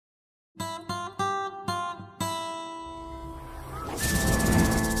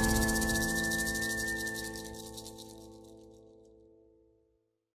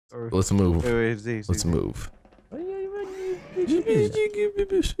let's move. Wait, Let's move.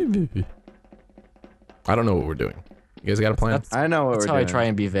 I don't know what we're doing. You guys got a plan? I know what we're doing. That's how I try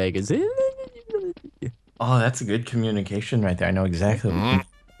and be vague. Is it? Oh, that's a good communication right there. I know exactly. What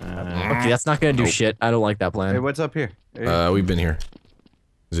Okay, that's not gonna do shit. I don't like that plan. Hey, what's up here? Hey. We've been here.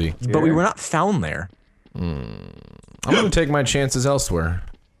 Z. But we were not found there. I'm gonna take my chances elsewhere.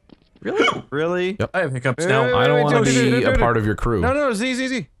 Really? Really? Yep. I have hiccups now. I don't want to be a part of your crew. No,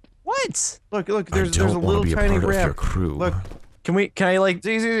 Z. What? Look, there's I a don't want little to be a tiny part of your ramp. crew. Look, Can I like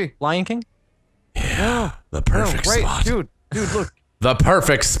Z. Lion King? Yeah, the perfect spot. Dude, look. The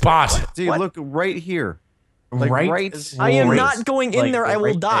perfect spot. Z, look right here. Like, right. I am not going in there. I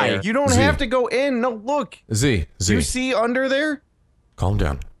will die. there. You don't have to go in. No, look. Z. You see under there? Calm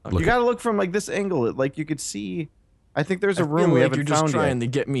down. You gotta look from like this angle. Like you could see. I think there's a room we like haven't you're just found trying yet. to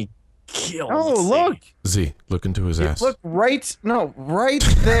get me killed. Oh, look. Z, look into his ass. Look right. No, right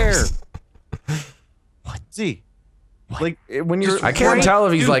there. What? Z. Like when you're. I can't tell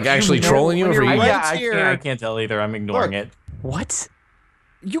if he's like actually trolling you or if when he. you're Yeah, here. I can't tell either. I'm ignoring it. What?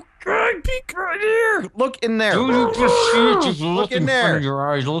 You can't peek right here. Look in there. Dude, you just see it. Just Look look in in there. front of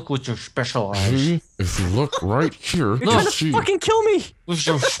your eyes. Look with your special eyes. If you look right here, You're trying to see. fucking kill me. With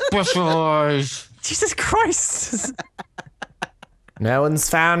your special eyes. Jesus Christ. No one's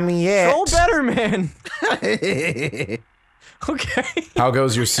found me yet. Roll better, man. Okay. How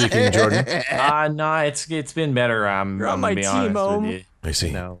goes your seeking, Jordan? No, it's been better. I'm You're on gonna my be team, honest Om. with you. I see.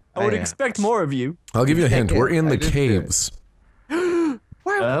 No. I would expect more of you. I'll give you a hint. We're in the I just did. caves. Oh,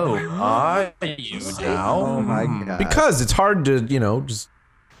 are you now? Oh my god. Because it's hard to, just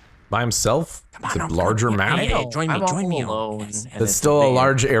by himself. It's a larger map. Hey, join me, I'm join me. alone. and That's it's still a big.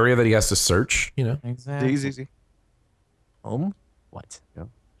 large area that he has to search, Exactly. Z. Home? What?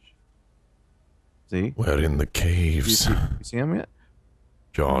 Z. We're in the caves, You see him yet?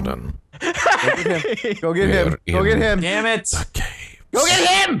 Jordan. Go get him. Go get him. Damn it! The caves. Go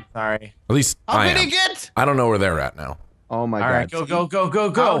get him. Sorry. At least I How did am. he get? I don't know where they're at now. Oh my All god. right,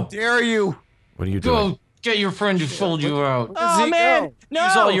 go. How dare you? What are you doing? Go get your friend who sold you out. Oh, man. go? No.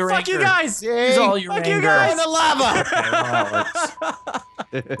 Use all your Fuck you anger. guys. Use all your Fuck anger. you guys.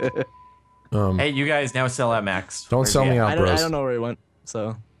 Hey, you guys now sell at max. Don't Where's sell he me at? out, I bros. don't know where he went.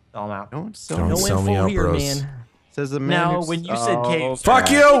 So. Sell him out. Don't sell Don't No sell me info out, here, bros. man. Says the man. Now, who's- when you said Oh, caves,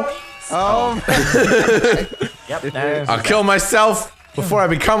 Fuck you! Oh. Yep. That I'll kill myself before I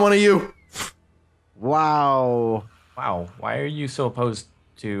become one of you. Wow. wow. Why are you so opposed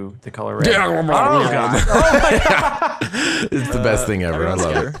to the color red? Oh, God. It's the best thing ever. I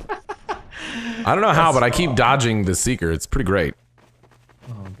love it. I don't know how, but I keep dodging the seeker. It's pretty great.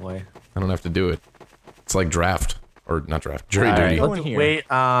 Oh boy. I don't have to do it. It's like draft. Or not draft. Jury All duty. right, Go in here. wait.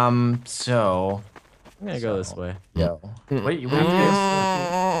 So. I'm gonna go this way. Yo. Wait. What have you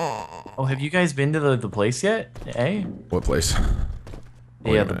guys? Oh, have you guys been to the place yet? Hey. What place?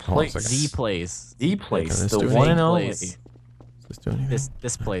 Wait Yeah, a the minute, hold on a place. second. Z place. The place. this The do one anything? and only. Place. Does this do anything?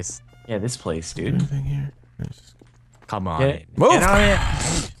 This place. Yeah, this place, Do dude. anything here? Come on. Get, Move! get on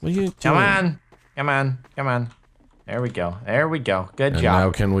it. What are you doing? Come on. There we go. Good And job.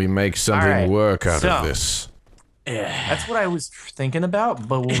 now can we make something All right, work out so- of this? That's what I was thinking about,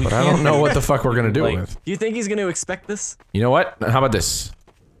 but what we But I can't don't know do- what the fuck we're gonna do Like- with. Do you think he's gonna expect this? You know what? How about this?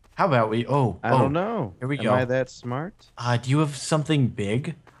 How about we? I don't know. Here we Am go. I that smart? Do you have something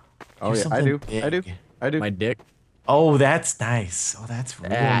big? Oh yeah, I do. I do. My dick. Oh, that's nice. Oh, that's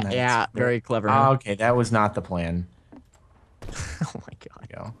real nice. Yeah, very clever. Oh, Huh? okay, that was not the plan. Oh my god.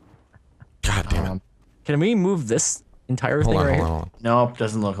 Go. God damn it. Can we move this entire Hold thing on, right hold here? on, hold on. Nope,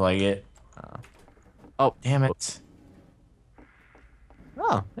 doesn't look like it. Oh, Damn it.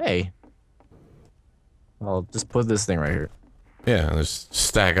 oh, hey. I'll just put this thing right here. Yeah, there's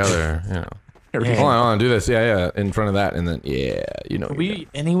stack other, Here we Yeah. go. Hold on, do this. Yeah, in front of that, and then, yeah, you know.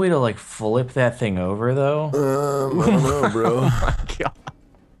 Any way to like flip that thing over though? I don't know, bro. God.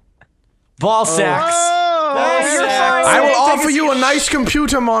 Ball sacks. Ball you're sacks. I will Take offer a you a nice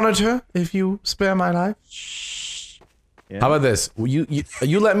computer monitor if you spare my life. Yeah. How about this?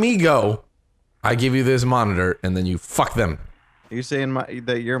 You let me go. I give you this monitor, and then you fuck them. Are you saying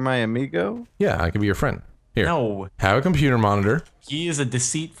that you're my amigo? Yeah, I can be your friend. Here, No, have a computer monitor. he is a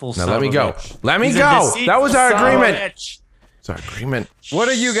deceitful Now son let me of a go. bitch. Let me He's a go. deceitful That was our son of a agreement. bitch. It's our agreement. What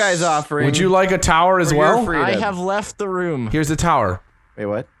are you guys offering? Would you like a tower as For your well? freedom? I have left the room. Here's the tower. Wait,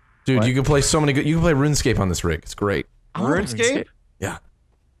 what? Dude, What? you can play so many good. You can play RuneScape on this rig. It's great. I want RuneScape? Yeah.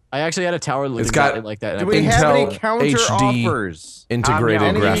 I actually had a tower that looked It's got- exactly like that. Do we have Intel any counter HD. offers? Integrated Yeah,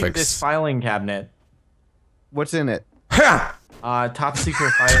 I need graphics. this filing cabinet. What's in it? Ha! Top secret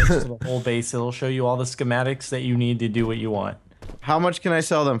files to the whole base. It'll show you all the schematics that you need to do what you want. How much can I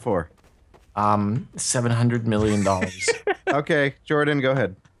sell them for? $700 million. Okay, Jordan, go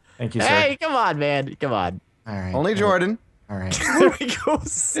ahead. Thank you, sir. Hey, come on, man. Come on. All right. Only Jordan. All right. There he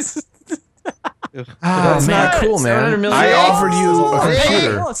goes. That's not cool, man. $700 million. I offered you a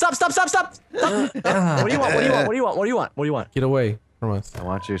computer. Oh, stop. What do you want? What do you want? Get away from us. I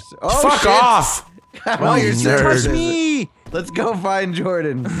want you. Oh, Fuck shit. off! Well, you're nerd. touch me. Let's go find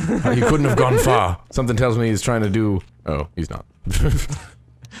Jordan. He couldn't have gone far. Something tells me he's trying to do. Oh, he's not.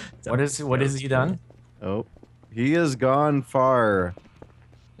 What has he done? Oh, he has gone far.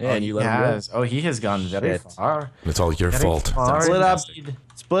 Yeah, and you let him Yes. Oh, he has gone very Shit. far. It's all your Very fault. far Split up. indeed.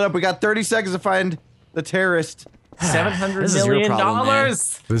 Split up. We got 30 seconds to find the terrorist. $700 This is your million. problem, man.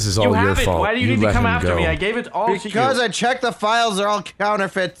 This is all You your have it. fault. Why do you need to let come him after go. me? I gave it all to you. Because I checked the files. They're all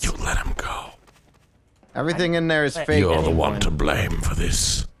counterfeits. You let him go. Everything in there is fake. You're the one to blame for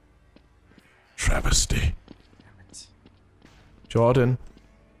this travesty. Jordan.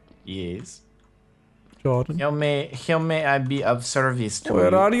 Yes. Jordan. How may I be of service to Where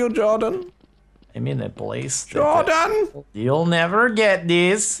you? are you, Jordan? I'm in a place. Jordan! You'll never get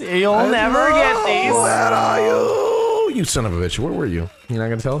this. You'll never get this. Where are you? You son of a bitch. Where were you? You're not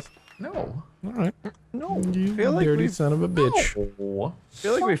gonna tell us? No. Alright. No. You feel like dirty we've- son of a bitch. No. I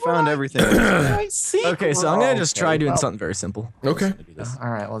feel like we found everything. Okay, so I'm gonna just try doing something very simple. Okay. All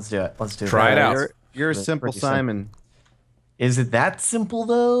right, let's do it. Let's do it. Try it out. You're a simple Pretty simple. Simon. Is it that simple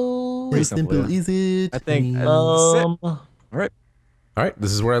though? Pretty simple, is it? I think. Alright,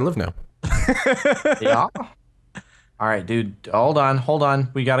 this is where I live now. Yeah. All right, dude. Hold on.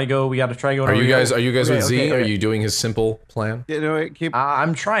 We gotta go. We gotta try going. Are over you here. guys Okay, with Z? okay, Are okay. you doing his simple plan? You know, keep.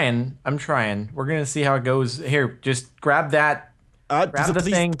 I'm trying. We're gonna see how it goes. Here, just grab that. Grab the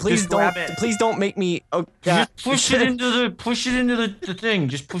thing. Please Just don't. grab it. Please don't make me. Oh God. Just push it into the thing.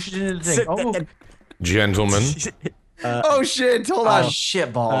 Just push it into the thing. Oh, Gentlemen. Oh shit! Hold on. oh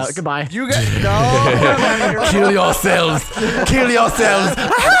shit balls. Goodbye. You guys. No. Kill yourselves! Kill yourselves!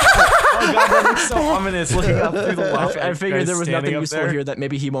 Oh god, that looks so ominous looking up through the wall. I figured there was nothing useful here that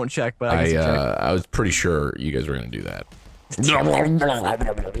maybe he won't check, but I guess he'll check. I was pretty sure you guys were gonna do that.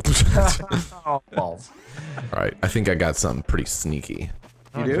 Oh, balls. Alright, I think I got something pretty sneaky.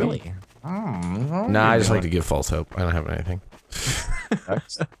 You do? Really? Nah, I just like to give false hope. I don't have anything.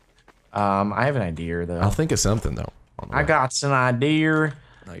 I have an idea though. I'll think of something though. on the I way. got an idea.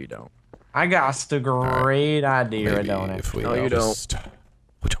 No, you don't. I got a great idea, Maybe don't it? if we No, you just...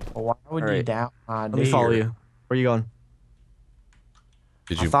 Why would you Alright. doubt my idea? Let me follow you. Where are you going?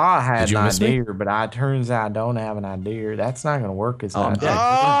 Did I you? thought I had did you an miss me? idea, but it turns out I don't have an idea. That's not gonna work as Oh, an I'm idea. dead.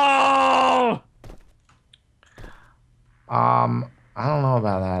 Oh! I don't know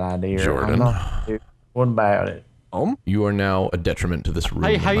about that idea. I'm Jordan. not- What about it? You are now a detriment to this room.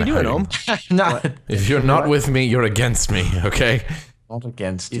 How you I'm doing, hiding. Om? Not, If you're not with me, you're against me, okay? not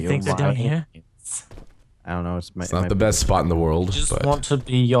against You you. think they're down my here? friends. I don't know. It's It's not the best spot in the world, Just but... want to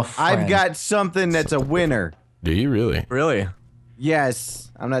be your friend. I've got something that's a winner. Do you really? Really?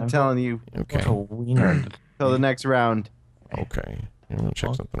 Yes. I'm not telling you Okay. What a wiener. till the next round. Okay. I'm gonna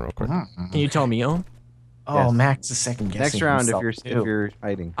check something real quick. Can you tell me, Om? Oh, Yes. Max is second guessing. Next round if himself, you're too.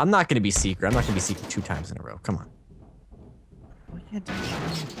 hiding. I'm not gonna be secret. I'm not gonna be secret 2 times in a row. Come on.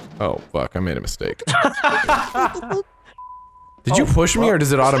 Oh, fuck. I made a mistake. Did you push me or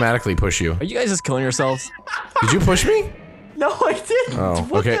does it automatically push you? Are you guys just killing yourselves? Did you push me? No, I didn't. Oh,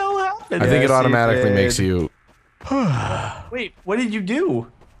 What okay. the hell happened? I think Yes, it you automatically did. makes you... Wait, what did you do?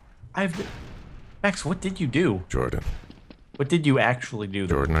 Max, what did you do? Jordan. What did you actually do?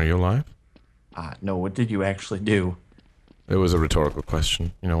 Jordan, are you alive? No, what did you actually do? It was a rhetorical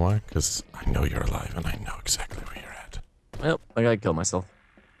question. You know why? Because I know you're alive and I know exactly where you're at. Well, I gotta kill myself.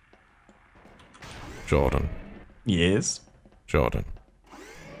 Jordan. Yes. Jordan.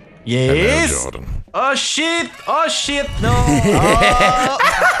 Yes. Hello, Jordan. Oh shit! Oh shit! No!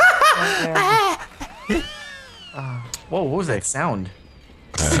 Whoa! What was that sound?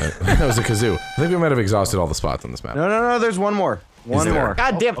 That was a kazoo. I think we might have exhausted all the spots on this map. No. There's one more. One there? more.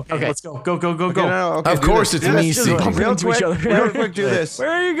 God damn. Okay, let's go. Go. Go. Okay, no, okay, Of do course this, it's do me this, seeking. bumping Real into quick, each other. real quick, do this. Where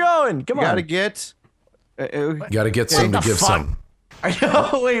are you going? Come You on. gotta get. You gotta get some to give some. Wait,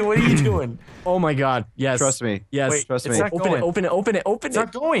 what are you doing? Oh my God. Yes. Trust me. Yes. Wait, Trust it's me. not Open it. going. Open it. Open it. Open It's it.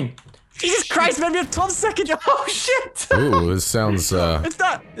 not going. Jesus Christ, man! We have 12 seconds. Oh shit! Ooh, this sounds, It's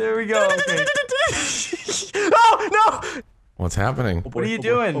not. There we go. Okay. Oh no! what's happening? What are you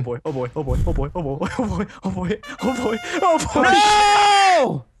doing? Oh boy! Oh boy! Oh boy! Oh boy! Oh boy! Oh boy! Oh boy! Oh boy! Oh boy!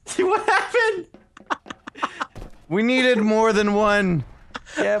 No! See what happened? We needed more than one.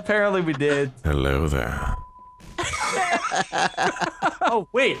 Yeah, apparently we did. Hello there. Oh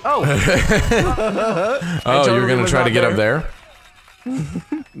wait. Oh. Oh, totally you're gonna was try not to get up there. there?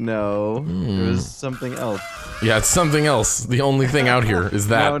 No, it was something else. Yeah, it's something else. The only thing out here is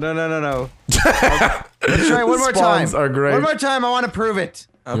that. No. Let's try one more time. Spawns are great. One more time. I want to prove it.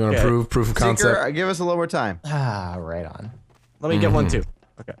 You want to proof of concept? Seeker, give us a little more time. Ah, right on. Let me get one too.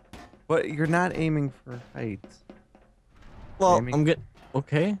 Okay. But you're not aiming for height. Well, Aiming. I'm good.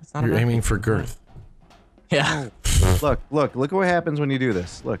 Okay. It's not You're a bad- aiming for girth. Yeah. Look at what happens when you do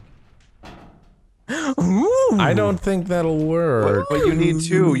this. Look. Ooh. I don't think that'll work. But you need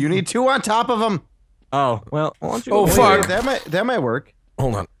two. You need two on top of them. Oh well. Why don't you Oh, go- fuck. That might work.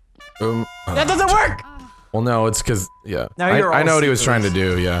 Hold on. That doesn't work. Well, no, it's because yeah. Now you're I all know what he was trying to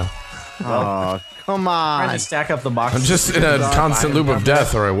secrets. do. Yeah. Oh, come Trying on. to stack up the boxes. I'm just in a constant loop of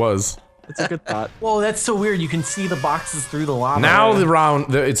death, or I was. It's a good thought. Whoa, that's so weird. You can see the boxes through the lava. Now the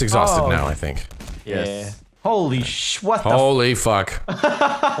round, it's exhausted Oh. now. I think. Yeah. Holy what the Holy fuck.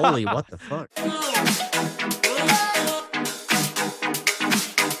 Holy, what the fuck?